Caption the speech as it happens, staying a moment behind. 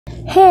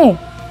Hey,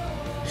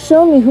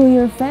 show me who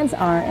your friends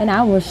are and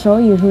I will show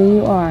you who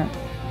you are.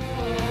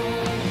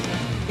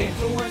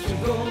 Influence your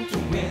goal to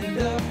win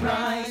the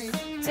prize.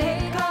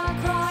 Take our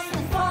cross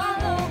and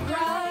follow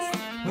Christ.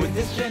 With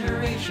this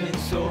generation,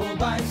 soul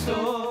by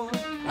soul.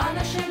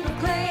 Unashamed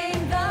proclaim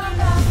the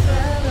gospel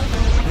of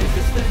hope. This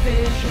is the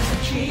vision,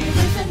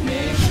 achievements, and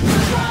mission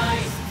of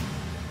Christ.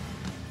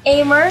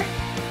 Aimer,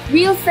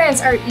 real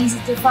friends are easy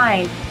to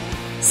find.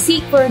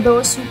 Seek for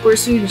those who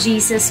pursue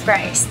Jesus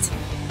Christ.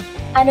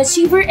 An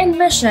achiever in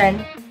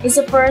mission is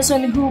a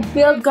person who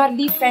builds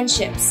godly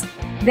friendships.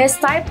 This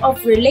type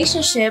of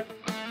relationship,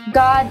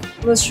 God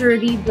will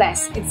surely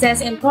bless. It says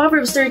in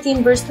Proverbs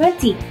 13 verse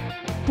 20,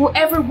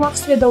 "Whoever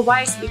walks with the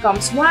wise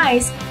becomes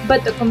wise,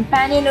 but the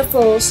companion of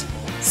fools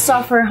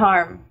suffer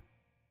harm."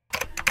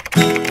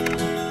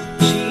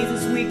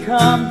 Jesus, we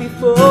come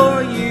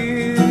before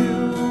you.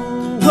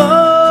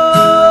 Whoa.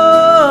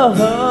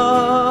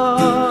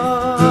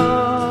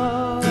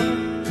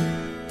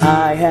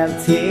 I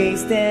have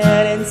tasted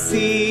and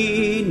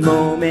seen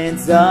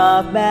moments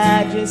of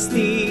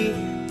majesty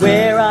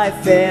where I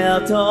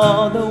felt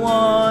all the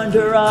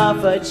wonder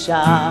of a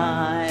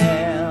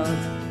child.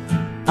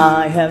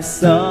 I have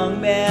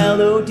sung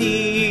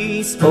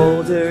melodies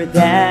older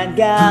than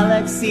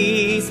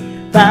galaxies,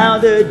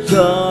 found a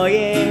joy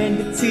in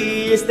the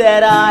tears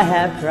that I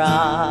have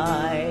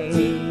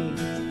cried.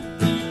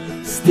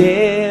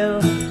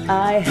 Still,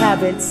 I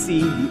haven't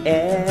seen the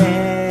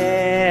end.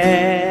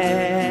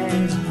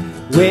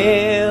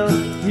 Will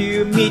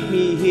you meet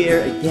me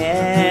here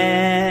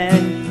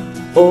again?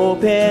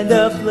 Open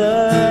the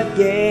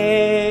floodgates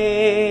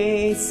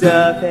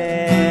of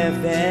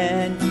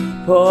heaven,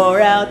 pour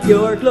out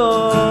your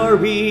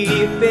glory,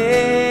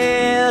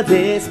 fill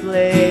this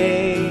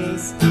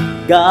place.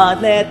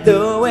 God, let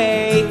the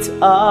weight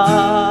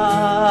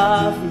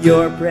of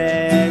your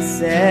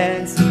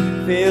presence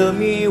fill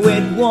me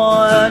with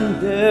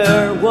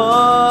wonder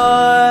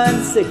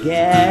once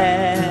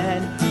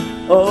again.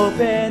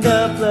 Open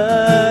the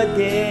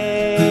floodgates.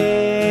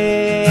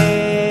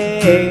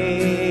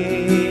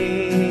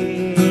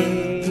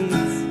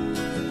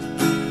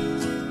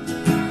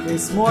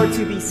 There's more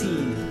to be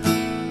seen.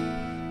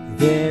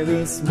 There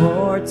is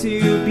more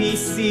to be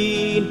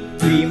seen.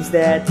 Dreams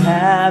that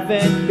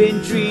haven't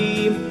been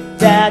dreamed,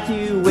 that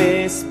you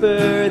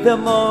whisper the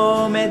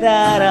moment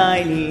that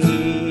I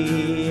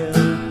kneel.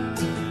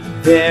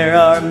 There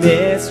are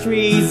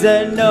mysteries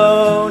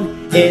unknown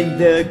in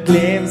the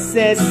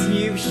glimpses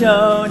you've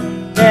shown,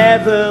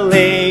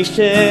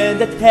 revelation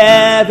that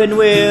heaven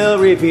will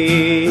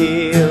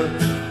reveal.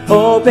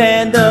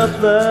 Open the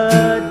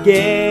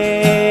floodgates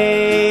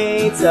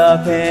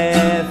of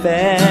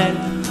heaven,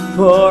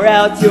 pour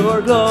out your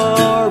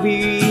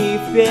glory,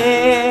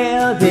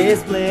 fill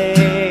this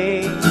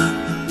place.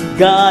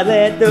 God,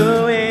 let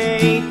the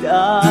weight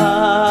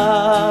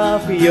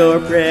of your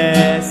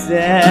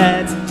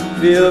presence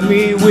fill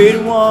me with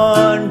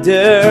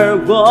wonder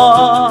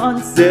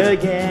once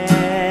again.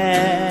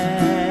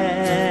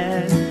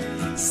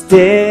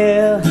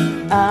 Still,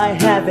 I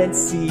haven't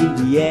seen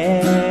the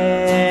end.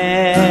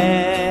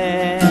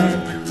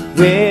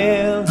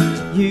 Will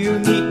you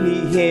meet me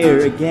here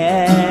again?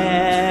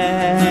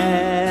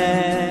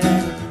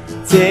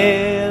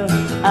 Till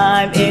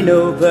I'm in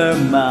over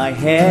my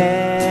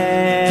head.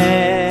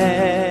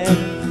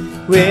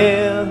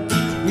 Will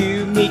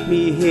you meet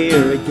me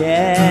here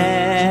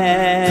again?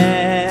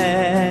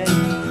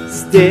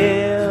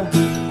 Still,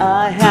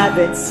 I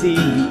haven't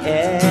seen the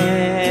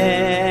end.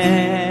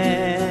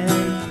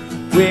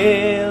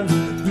 Will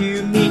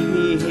you meet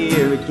me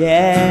here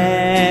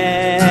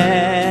again?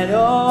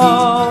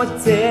 Oh,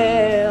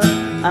 till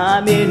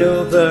I'm in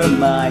over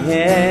my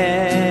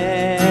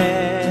head.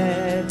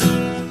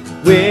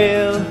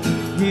 Will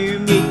you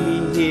meet me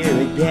here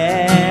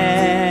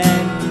again?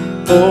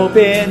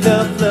 Open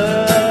the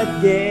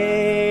floodgates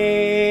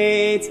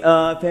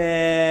of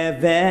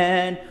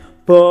heaven,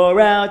 pour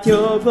out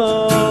your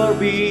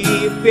glory,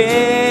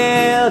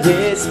 fill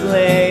this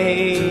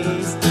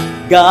place.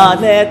 God,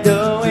 let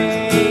the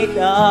weight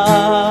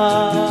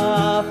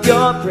of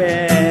your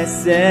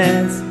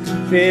presence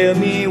fill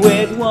me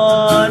with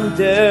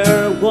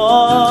wonder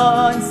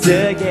once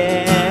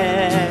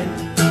again.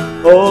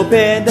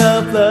 Open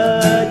the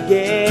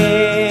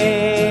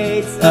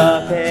floodgates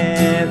of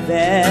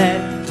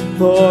heaven,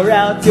 pour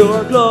out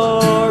your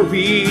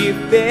glory,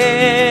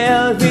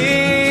 fill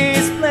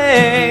this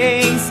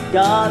place.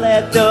 God,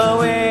 let the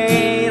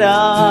weight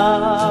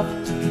of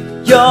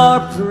your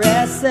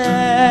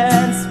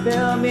presence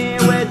fill me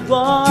with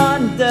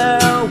wonder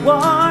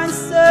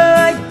once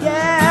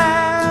again.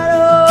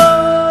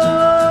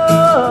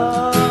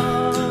 Oh,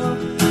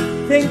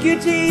 thank you,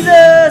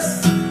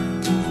 Jesus.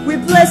 We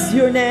bless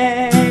your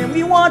name.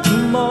 We want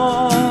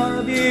more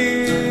of you.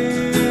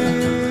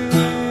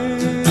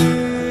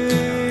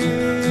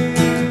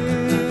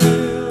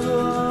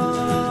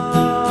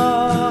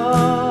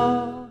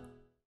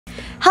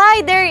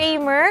 Hi there,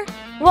 Aimer!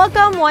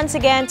 Welcome once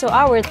again to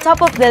our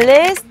Top of the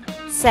List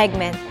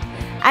segment.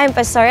 I'm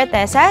Pastora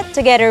Tessa,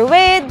 together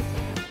with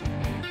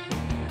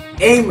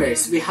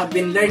Amers, we have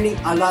been learning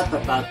a lot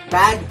about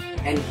bad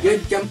and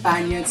good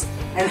companions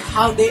and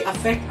how they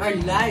affect our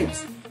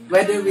lives.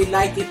 Whether we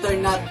like it or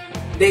not,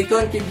 they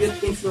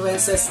contribute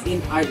influences in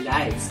our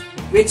lives,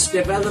 which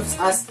develops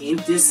us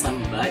into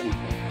somebody.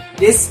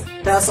 This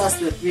tells us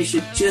that we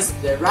should choose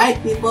the right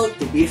people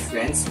to be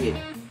friends with.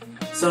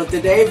 So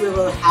today we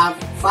will have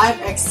 5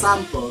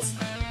 examples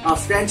of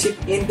friendship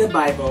in the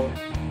Bible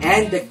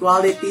and the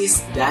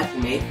qualities that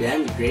made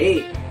them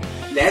great.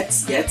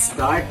 Let's get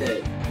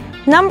started.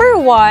 Number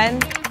 1,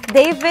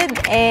 David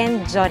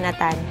and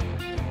Jonathan.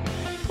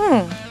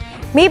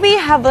 Maybe you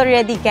have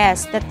already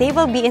guessed that they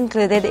will be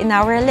included in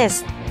our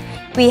list.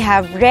 We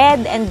have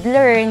read and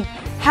learned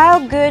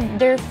how good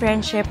their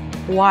friendship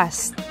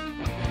was.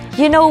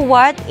 You know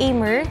what,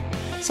 Amer?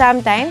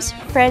 Sometimes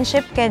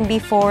friendship can be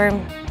formed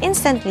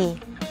instantly.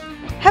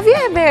 Have you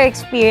ever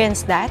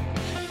experienced that?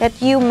 That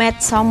you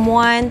met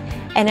someone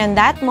and in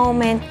that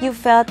moment you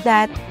felt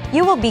that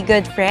you will be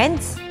good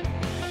friends?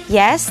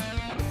 Yes?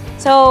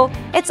 So,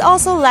 it's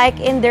also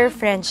like in their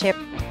friendship.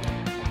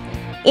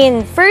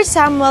 In 1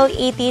 Samuel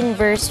 18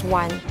 verse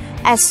 1,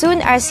 as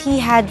soon as he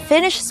had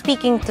finished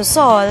speaking to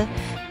Saul,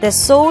 the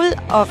soul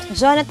of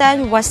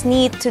Jonathan was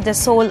knit to the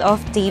soul of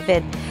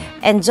David,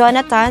 and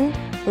Jonathan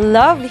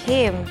loved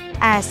him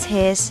as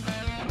his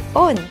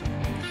own.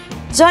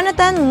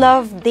 Jonathan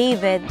loved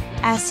David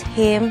as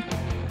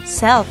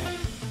himself.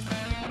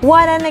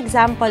 What an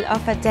example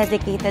of a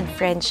dedicated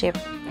friendship.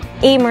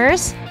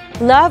 Amers,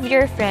 love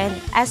your friend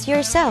as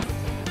yourself.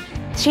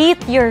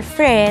 Treat your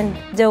friend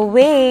the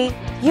way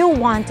you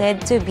wanted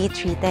to be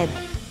treated.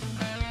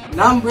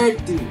 Number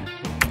 2,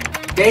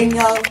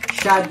 Daniel,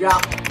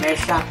 Shadrach,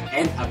 Meshach,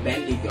 and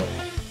Abednego.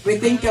 We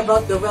think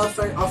about the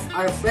welfare of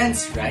our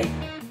friends, right?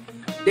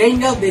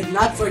 Daniel did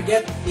not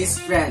forget his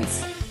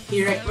friends.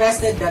 He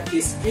requested that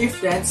his 3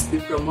 friends be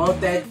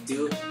promoted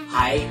to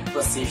high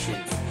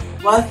positions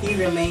while he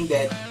remained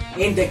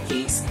in the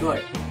king's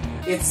court.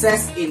 It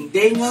says in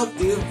Daniel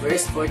 2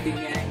 verse 49,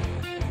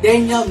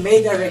 Daniel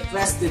made a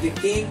request to the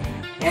king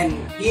and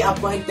he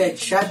appointed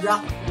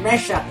Shadrach,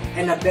 Meshach,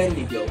 and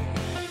Abednego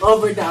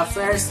over the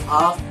affairs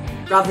of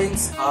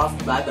province of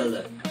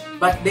Babylon.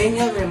 But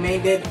Daniel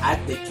remained at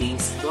the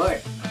king's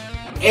court.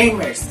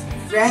 Amers,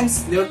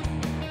 friends look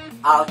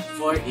out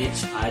for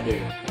each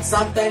other.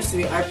 Sometimes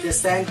we are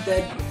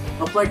presented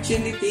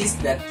opportunities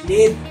that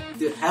lead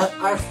to help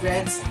our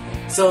friends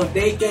so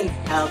they can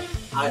help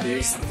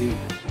others too.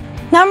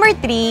 Number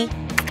 3,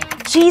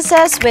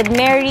 Jesus with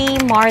Mary,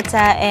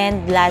 Martha,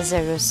 and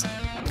Lazarus.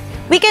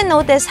 We can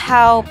notice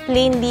how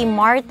plainly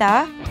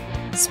Martha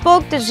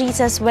spoke to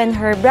Jesus when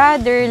her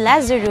brother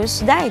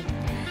Lazarus died.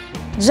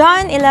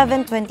 John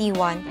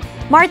 11:21,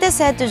 Martha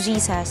said to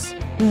Jesus,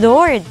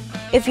 "Lord,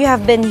 if you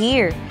have been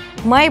here,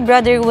 my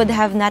brother would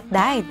have not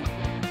died."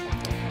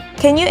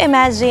 Can you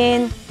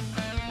imagine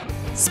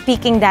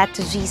speaking that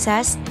to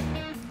Jesus?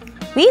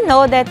 We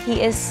know that He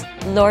is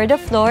Lord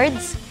of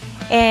Lords,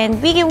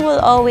 and we will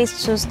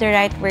always choose the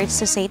right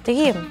words to say to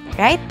Him,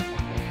 right?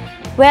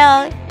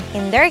 Well,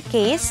 in their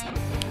case,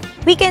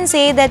 we can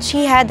say that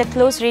she had a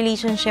close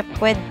relationship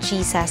with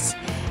Jesus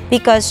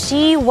because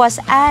she was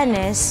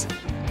honest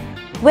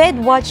with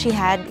what she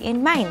had in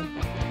mind.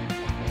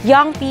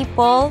 Young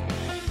people,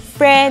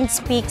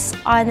 friends speaks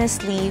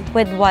honestly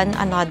with one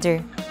another.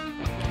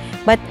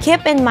 But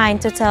keep in mind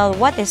to tell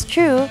what is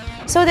true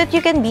so that you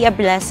can be a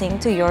blessing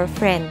to your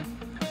friend.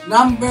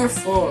 Number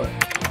 4,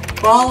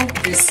 Paul,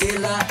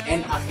 Priscilla,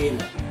 and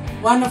Aquila.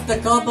 One of the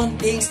common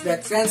things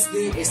that friends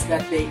do is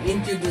that they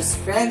introduce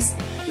friends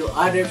to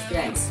other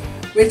friends,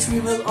 which we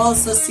will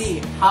also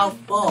see how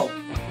Paul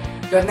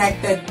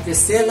connected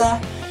Priscilla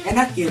and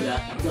Aquila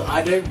to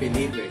other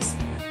believers.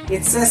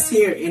 It says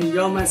here in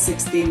Romans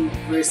 16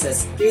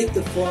 verses 3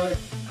 to 4,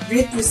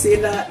 "Greet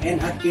Priscilla and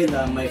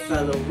Aquila, my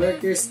fellow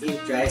workers in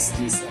Christ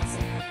Jesus,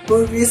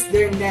 who risked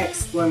their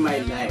necks for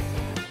my life,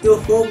 to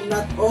whom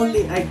not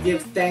only I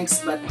give thanks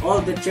but all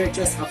the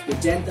churches of the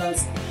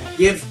Gentiles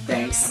give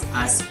thanks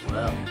as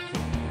well."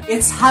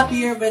 It's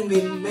happier when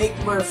we make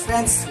more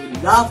friends who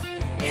love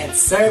and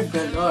serve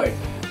the Lord.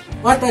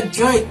 What a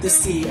joy to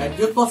see a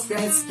group of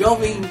friends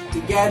going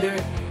together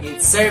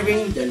in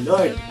serving the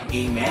Lord.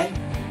 Amen.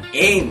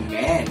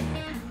 Amen.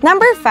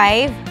 Number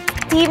 5,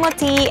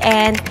 Timothy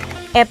and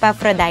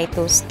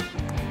Epaphroditus.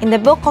 In the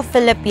book of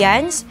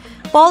Philippians,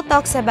 Paul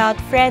talks about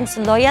friends'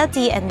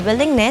 loyalty and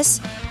willingness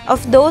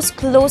of those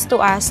close to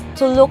us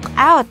to look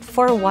out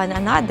for one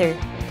another,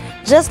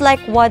 just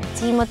like what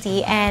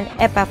Timothy and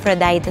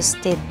Epaphroditus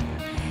did.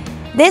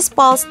 These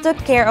Pauls took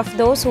care of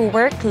those who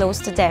were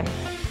close to them.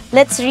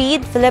 Let's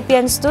read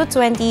Philippians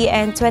 2:20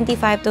 and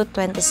 25 to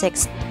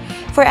 26.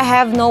 "For I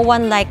have no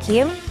one like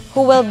him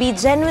who will be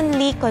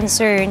genuinely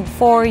concerned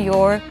for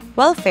your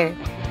welfare.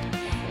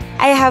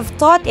 I have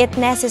thought it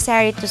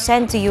necessary to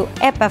send to you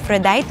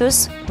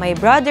Epaphroditus, my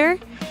brother,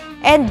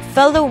 and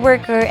fellow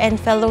worker and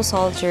fellow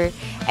soldier,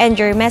 and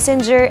your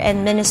messenger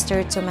and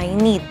minister to my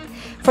need.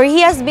 For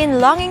he has been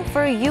longing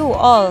for you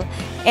all,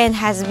 and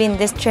has been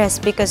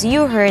distressed because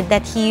you heard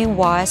that he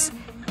was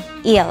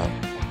ill."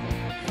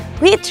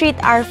 We treat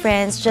our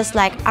friends just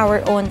like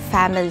our own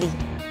family.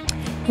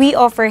 We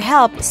offer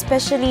help,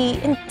 especially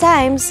in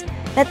times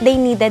that they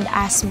needed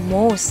us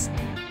most.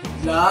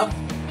 Love,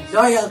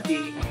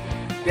 loyalty,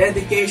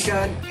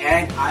 dedication,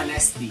 and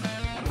honesty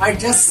are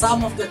just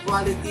some of the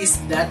qualities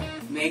that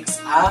makes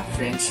a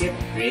friendship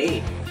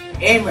great.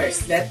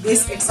 Aimers, let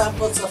these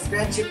examples of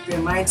friendship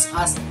reminds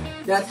us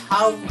that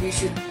how we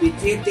should be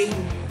treating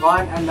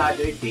one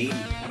another daily.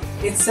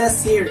 It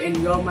says here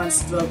in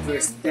Romans 12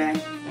 verse 10,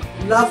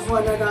 love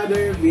one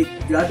another with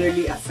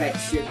brotherly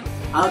affection,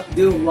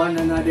 outdo one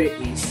another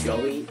in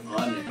showing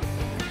honor.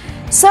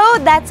 So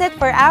that's it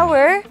for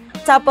our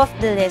top of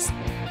the list.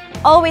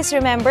 Always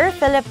remember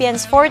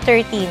Philippians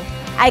 4:13.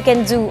 I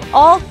can do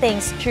all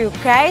things through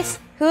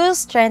Christ who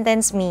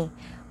strengthens me.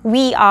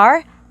 We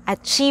are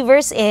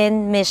Achievers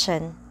in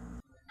Mission.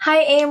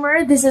 Hi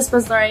Aimer, this is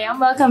Pastoria.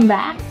 Welcome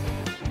back.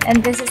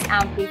 And this is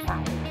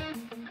Amplified.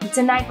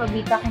 Tonight we'll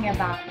be talking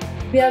about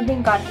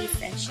building godly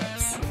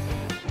friendships.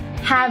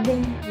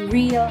 Having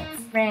real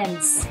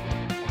friends.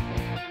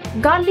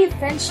 Godly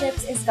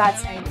friendships is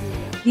God's idea.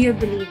 Do you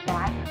believe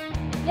that?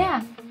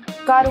 Yeah,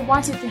 God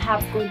wants you to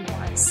have good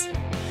ones.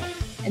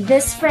 And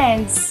these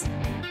friends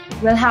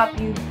will help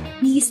you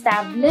be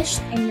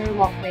established in your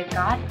walk with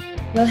God,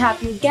 will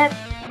help you get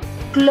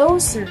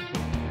closer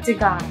to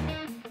God.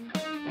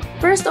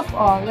 First of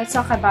all, let's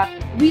talk about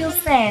real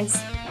friends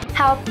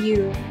help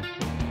you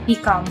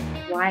become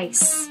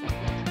wise.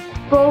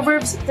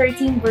 Proverbs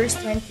 13 verse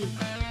 20.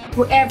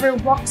 Whoever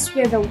walks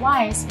with the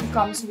wise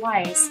becomes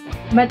wise,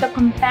 but the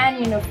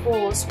companion of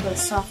fools will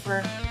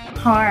suffer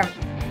harm.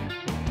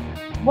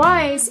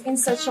 Wise in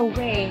such a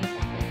way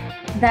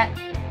that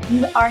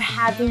you are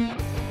having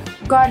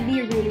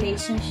godly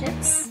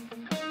relationships,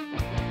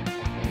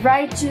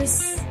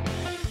 righteous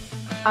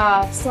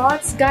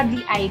thoughts,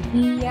 godly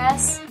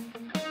ideas,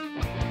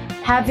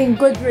 having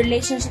good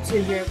relationships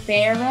with your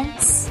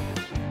parents,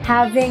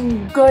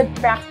 having good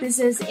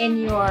practices in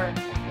your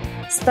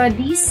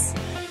studies,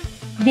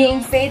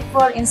 being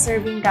faithful in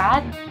serving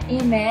God.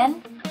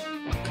 Amen.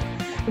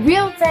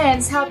 Real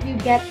friends help you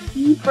get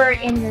deeper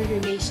in your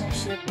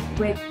relationship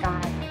with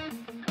God.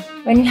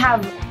 When you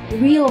have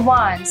real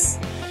ones,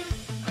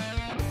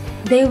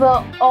 they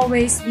will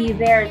always be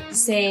there to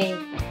say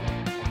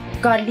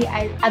godly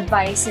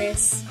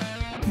advices.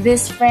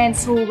 These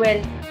friends who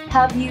will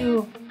help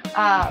you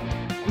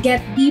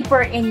get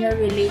deeper in your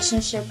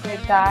relationship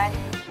with God.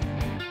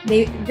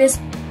 These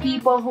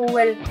people who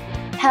will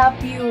help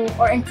you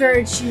or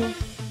encourage you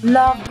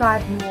love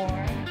God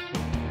more.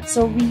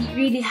 So we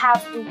really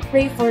have to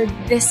pray for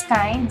these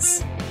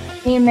kinds.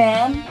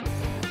 Amen.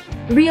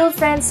 Real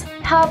friends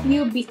help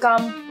you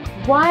become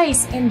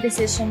wise in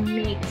decision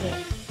making.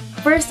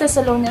 1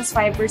 Thessalonians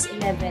 5 verse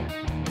 11.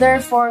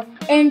 Therefore,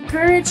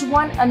 encourage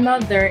one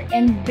another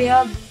and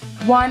build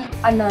one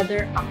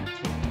another up,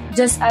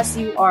 just as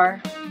you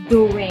are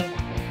doing.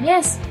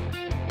 Yes,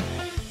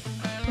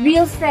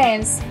 real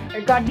friends or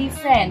godly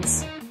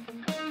friends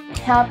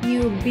help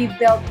you be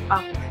built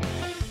up.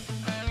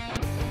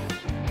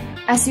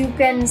 As you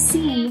can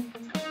see,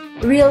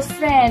 real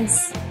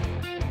friends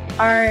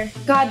are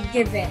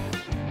God-given.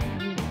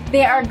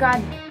 They are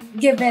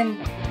God-given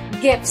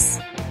gifts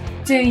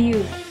to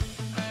you.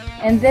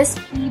 And these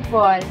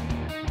people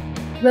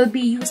will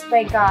be used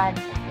by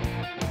God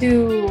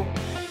to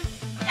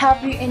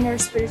help you in your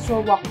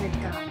spiritual walk with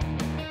God.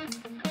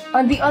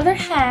 On the other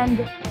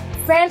hand,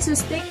 friends who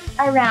stick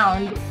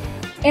around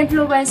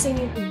influencing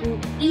you to do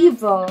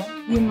evil,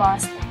 you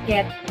must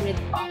get rid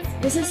of.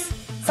 This is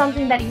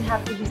something that you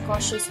have to be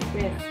cautious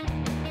with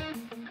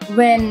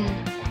when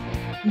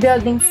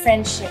building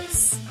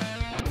friendships.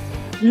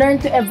 Learn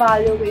to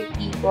evaluate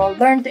people.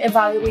 Learn to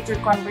evaluate your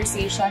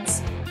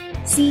conversations.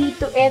 See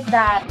to it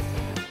that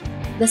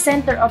the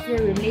center of your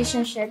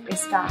relationship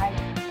is God.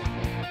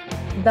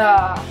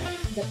 The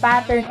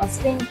pattern of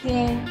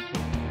thinking,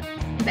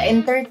 the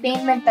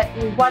entertainment that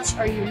you watch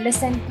or you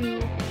listen to,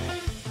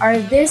 are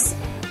these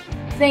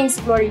things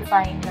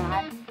glorifying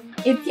God?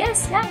 If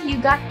yes, yeah,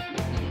 you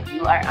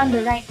are on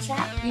the right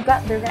track. You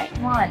got the right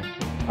one.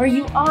 Or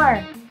you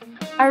are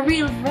a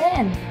real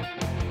friend.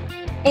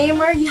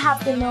 Aimer, you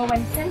have to know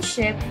when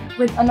friendship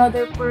with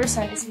another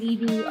person is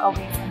leading you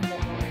away from the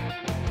Lord.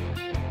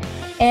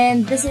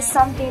 And this is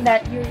something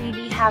that you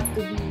really have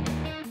to be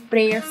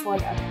prayerful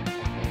about.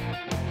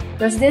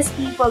 Because these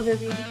people will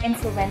really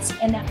influence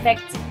and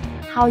affect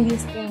how you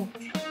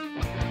think.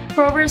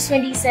 Proverbs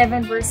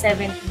 27 verse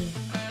 17.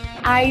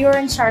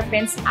 Iron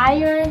sharpens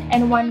iron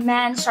and one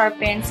man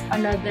sharpens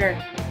another.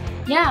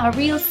 Yeah,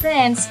 real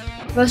friends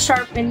will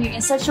sharpen you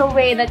in such a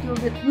way that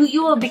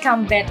you will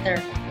become better.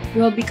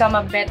 You will become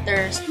a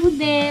better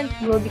student.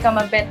 You will become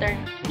a better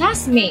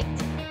classmate.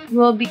 You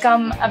will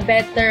become a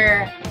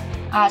better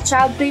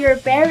child to your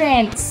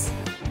parents,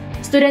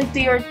 student to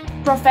your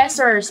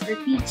professors or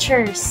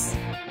teachers.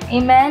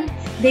 Amen.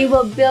 They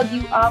will build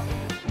you up.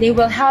 They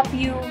will help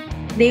you.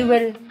 They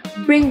will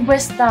bring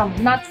wisdom,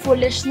 not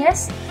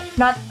foolishness.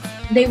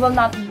 They will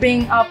not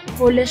bring up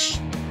foolish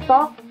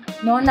talk.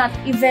 No, not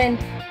even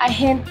a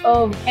hint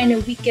of any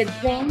wicked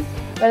thing.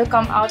 will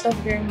come out of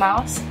their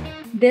mouths.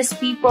 These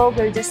people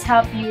will just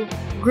help you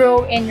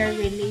grow in your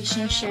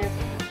relationship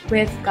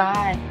with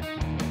God.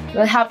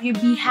 Will help you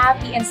be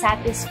happy and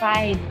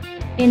satisfied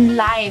in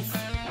life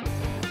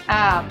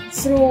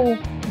through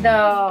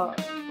the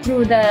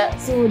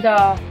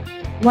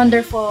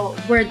wonderful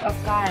Word of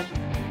God.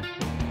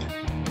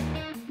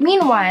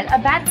 Meanwhile, a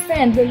bad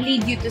friend will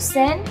lead you to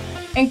sin,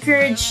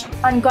 encourage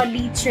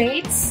ungodly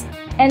traits,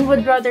 and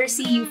would rather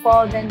see you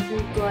fall than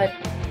do good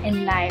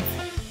in life.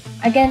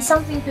 Again,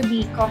 something to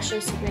be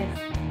cautious with.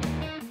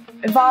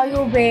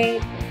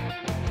 Evaluate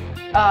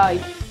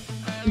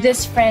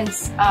this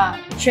friend's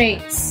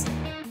traits,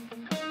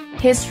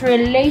 his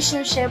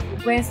relationship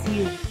with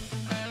you,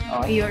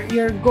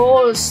 your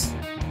goals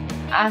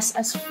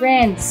as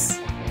friends.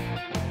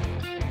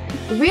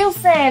 Real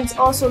friends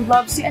also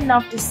loves you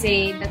enough to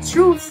say the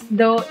truth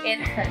though it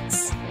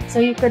hurts, so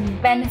you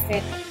could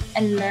benefit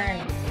and learn.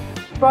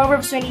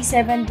 Proverbs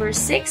 27 verse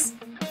 6,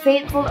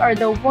 faithful are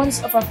the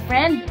wounds of a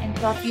friend and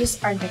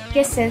profuse are the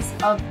kisses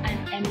of an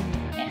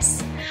enemy.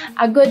 Yes.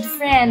 A good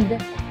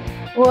friend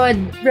would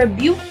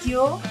rebuke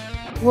you,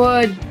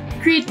 would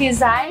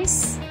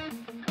criticize,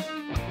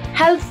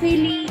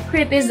 healthily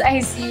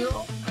criticize you,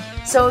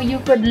 so you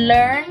could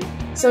learn,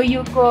 so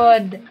you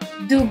could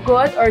do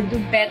good or do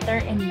better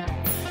in life.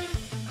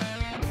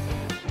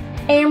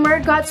 Aimer,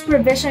 God's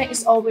provision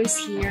is always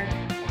here.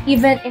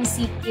 Even in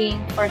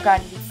seeking for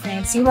godly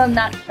friends, you will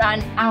not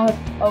run out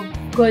of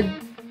good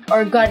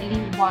or godly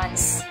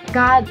ones.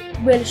 God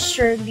will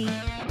surely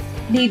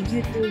lead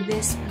you to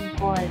these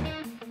people.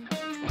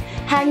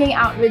 Hanging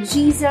out with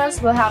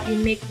Jesus will help you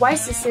make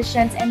wise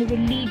decisions and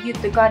will lead you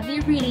to godly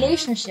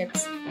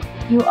relationships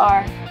you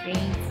are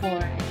praying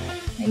for.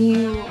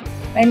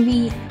 When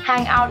we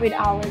hang out with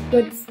our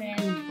good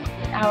friend,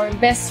 our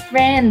best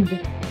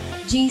friend,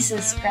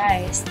 Jesus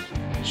Christ,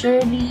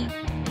 surely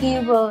He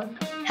will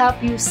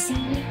help you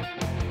see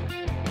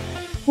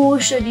who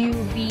should you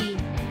be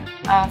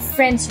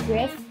friends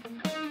with.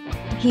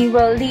 He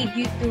will lead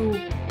you to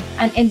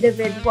an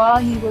individual.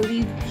 He will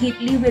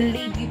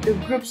lead you to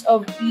groups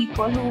of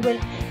people who will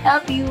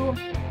help you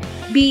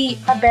be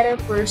a better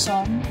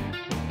person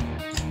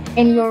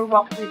in your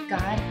walk with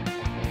God.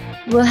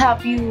 Who will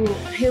help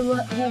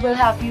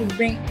you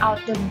bring out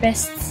the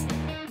best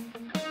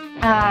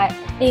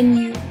in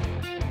you.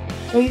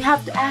 So you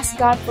have to ask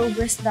God for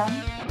wisdom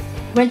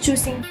when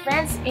choosing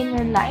friends in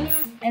your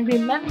life, and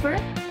remember,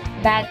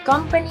 bad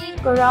company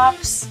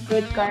corrupts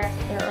good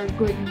character or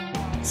good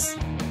morals.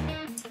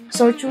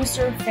 So choose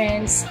your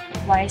friends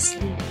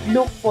wisely.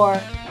 Look for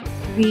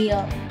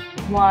real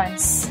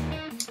ones.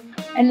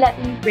 And let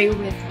me pray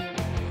with you.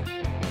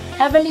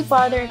 Heavenly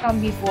Father, I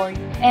come before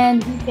you,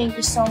 and we thank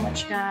you so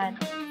much, God,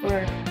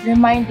 for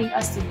reminding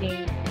us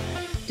today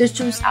to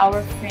choose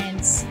our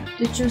friends,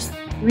 to choose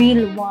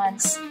real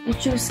ones, to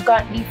choose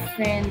godly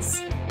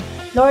friends.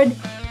 Lord,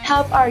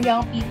 help our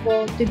young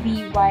people to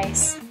be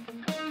wise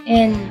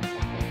in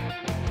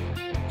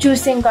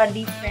choosing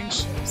godly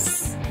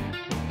friendships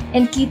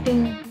and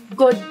keeping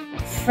good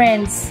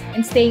friends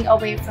and staying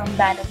away from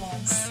bad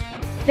ones.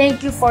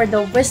 Thank you for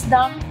the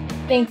wisdom.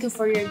 Thank you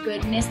for your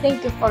goodness.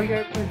 Thank you for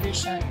your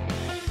provision.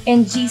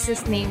 In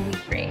Jesus' name we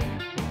pray.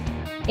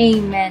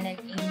 Amen and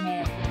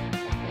amen.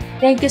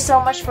 Thank you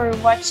so much for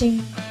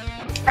watching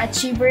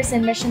Achievers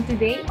in Mission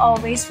today.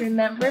 Always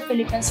remember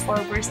Philippians 4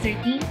 verse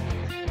 13.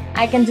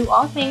 I can do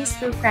all things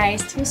through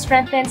Christ who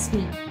strengthens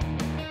me.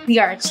 We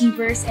are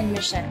Achievers in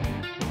Mission.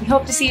 We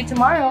hope to see you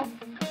tomorrow.